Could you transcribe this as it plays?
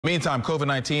Meantime,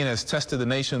 COVID-19 has tested the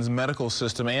nation's medical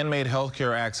system and made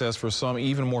healthcare access for some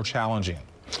even more challenging.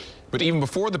 But even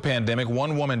before the pandemic,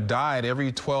 one woman died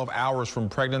every 12 hours from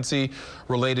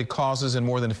pregnancy-related causes, and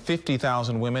more than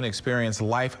 50,000 women experience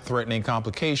life-threatening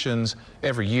complications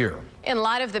every year. In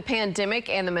light of the pandemic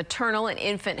and the maternal and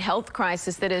infant health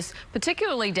crisis that is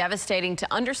particularly devastating to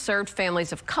underserved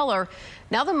families of color,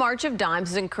 now the March of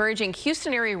Dimes is encouraging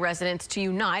Houston area residents to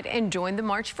unite and join the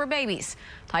March for Babies.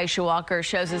 Taisha Walker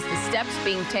shows us the steps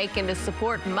being taken to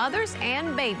support mothers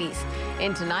and babies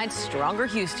in tonight's Stronger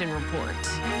Houston report.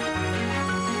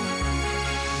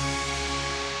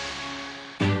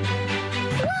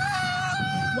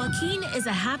 Joaquin is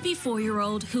a happy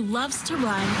 4-year-old who loves to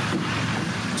run,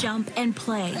 jump, and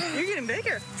play. You're getting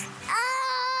bigger.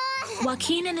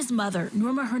 Joaquin and his mother,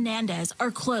 Norma Hernandez,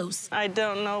 are close. I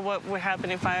don't know what would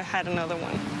happen if I had another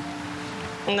one.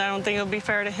 And I don't think it would be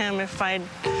fair to him if I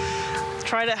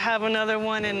try to have another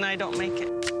one and I don't make it.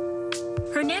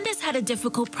 Hernandez had a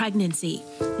difficult pregnancy.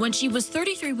 When she was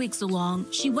 33 weeks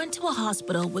along, she went to a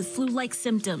hospital with flu-like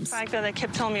symptoms. The fact that they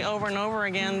kept telling me over and over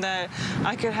again that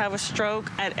I could have a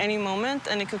stroke at any moment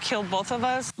and it could kill both of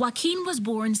us. Joaquin was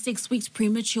born 6 weeks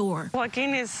premature.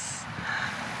 Joaquin he's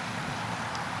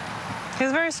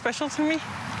very special to me.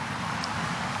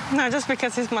 Not just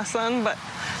because he's my son, but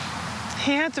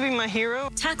he had to be my hero.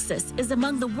 Texas is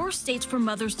among the worst states for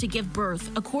mothers to give birth,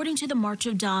 according to the March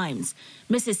of Dimes.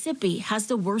 Mississippi has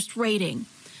the worst rating.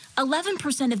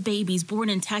 11% of babies born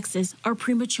in Texas are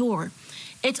premature.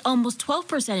 It's almost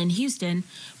 12% in Houston.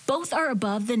 Both are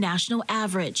above the national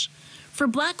average. For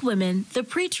Black women, the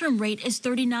preterm rate is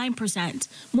 39%,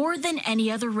 more than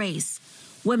any other race.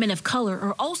 Women of color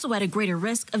are also at a greater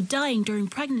risk of dying during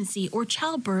pregnancy or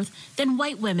childbirth than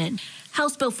white women.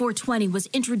 House Bill 420 was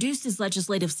introduced this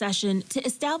legislative session to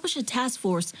establish a task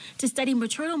force to study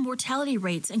maternal mortality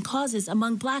rates and causes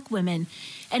among Black women,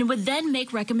 and would then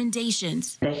make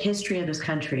recommendations. The history of this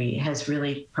country has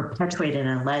really perpetuated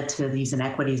and led to these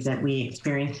inequities that we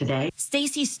experience today.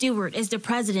 Stacey Stewart is the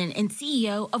president and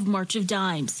CEO of March of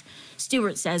Dimes.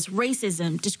 Stewart says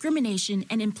racism, discrimination,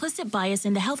 and implicit bias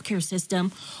in the healthcare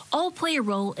system all play a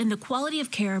role in the quality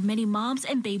of care many moms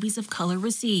and babies of color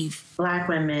receive. Black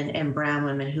women and brown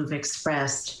women who've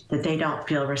expressed that they don't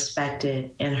feel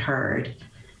respected and heard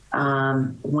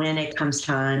when it comes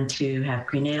time to have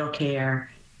prenatal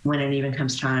care, when it even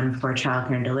comes time for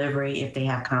childcare and delivery, if they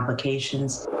have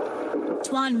complications.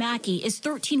 Twan Mackey is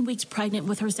 13 weeks pregnant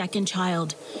with her second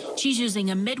child. She's using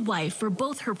a midwife for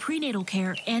both her prenatal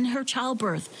care and her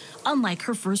childbirth, unlike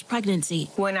her first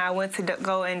pregnancy. When I went to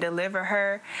go and deliver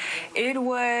her, it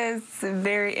was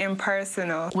very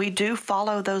impersonal. We do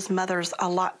follow those mothers a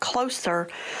lot closer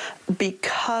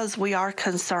because we are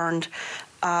concerned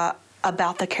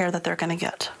about the care that they're going to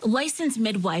get. Licensed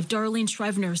midwife Darlene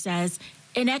Shrevner says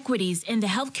inequities in the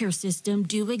healthcare system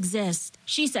do exist.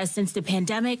 She says since the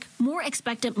pandemic, more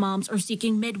expectant moms are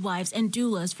seeking midwives and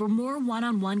doulas for more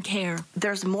one-on-one care.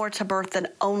 There's more to birth than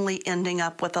only ending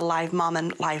up with a live mom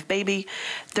and live baby.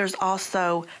 There's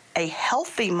also a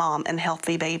healthy mom and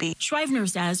healthy baby. Shrevner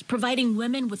says providing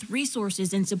women with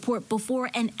resources and support before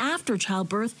and after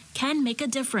childbirth can make a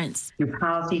difference. Through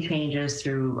policy changes,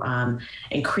 through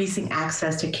increasing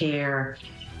access to care,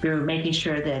 through making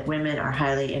sure that women are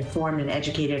highly informed and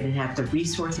educated and have the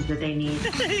resources that they need.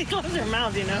 Close their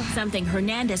mouth, you know. Something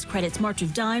Hernandez credits March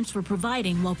of Dimes for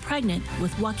providing while pregnant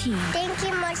with Joaquin. Thank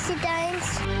you, March of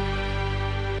Dimes.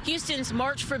 Houston's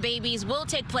March for Babies will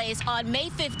take place on May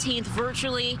 15th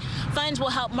virtually. Funds will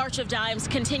help March of Dimes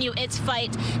continue its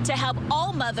fight to help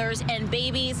all mothers and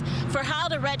babies. For how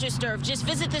to register, just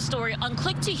visit the story on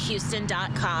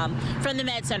clicktohouston.com. From the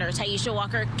Med Center, Taisha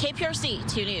Walker, KPRC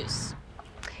 2 News.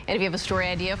 And if you have a story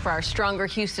idea for our Stronger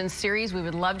Houston series, we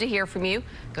would love to hear from you.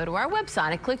 Go to our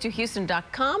website at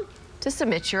clicktohouston.com to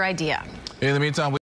submit your idea. In the meantime,